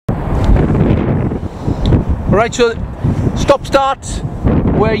Alright, so stop starts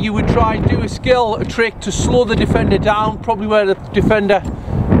where you would try and do a trick to slow the defender down, probably where the defender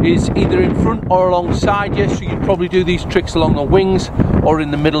is either in front or alongside you, so you'd probably do these tricks along the wings or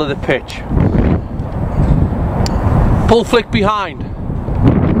in the middle of the pitch. Pull flick behind.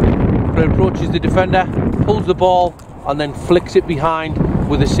 Player approaches the defender, pulls the ball and then flicks it behind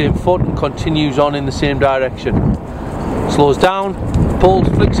with the same foot and continues on in the same direction. Slows down, pulls,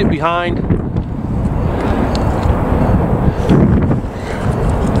 flicks it behind.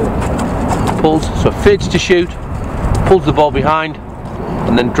 Pulls, so fades to shoot, pulls the ball behind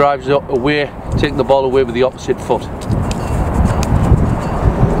and then drives it away, taking the ball away with the opposite foot.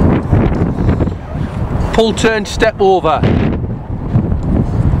 Pull, turn, step over.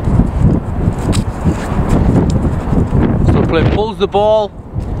 So the player pulls the ball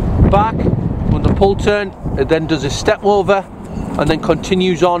back when the pull turn, it then does a step over and then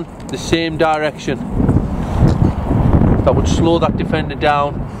continues on the same direction. That would slow that defender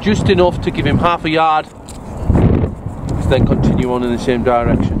down just enough to give him half a yard, to then continue on in the same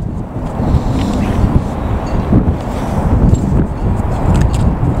direction.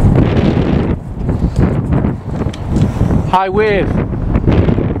 High wave.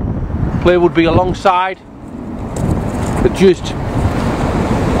 Player would be alongside. It just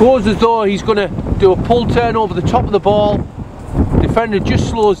goes as though he's going to do a pull turn over the top of the ball. Defender just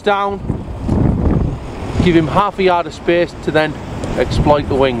slows down. Give him half a yard of space to then exploit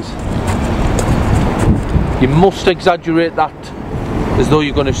the wings. You must exaggerate that as though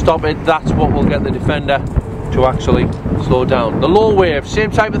you're going to stop it. That's what will get the defender to actually slow down. The low wave,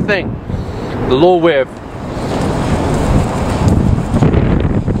 same type of thing. The low wave.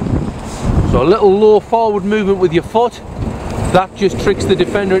 So a little low forward movement with your foot. That just tricks the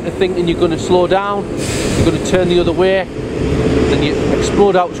defender into thinking you're going to slow down. You're going to turn the other way. Then you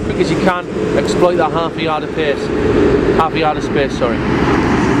explode out as quick as you can, exploit that half a yard of pace, half a yard of space, sorry.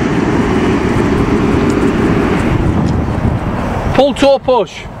 Pull toe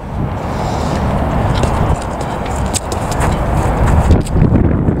push.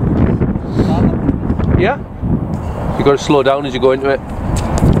 Yeah? You've got to slow down as you go into it.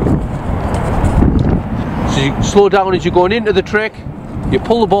 So you slow down as you're going into the trick, you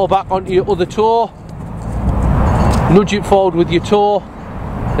pull the ball back onto your other toe, nudge it forward with your toe.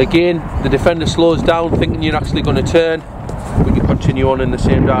 Again, the defender slows down thinking you're actually going to turn, but you continue on in the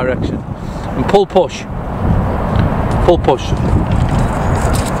same direction. And pull push. Pull push.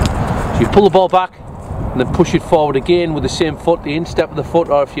 So you pull the ball back and then push it forward again with the same foot, the instep of the foot,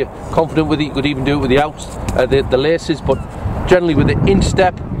 or if you're confident with it you could even do it with the the laces, but generally with the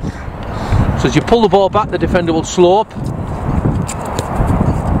instep. So as you pull the ball back, the defender will slow up.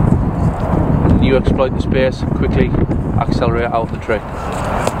 You exploit the space, quickly accelerate out the trick.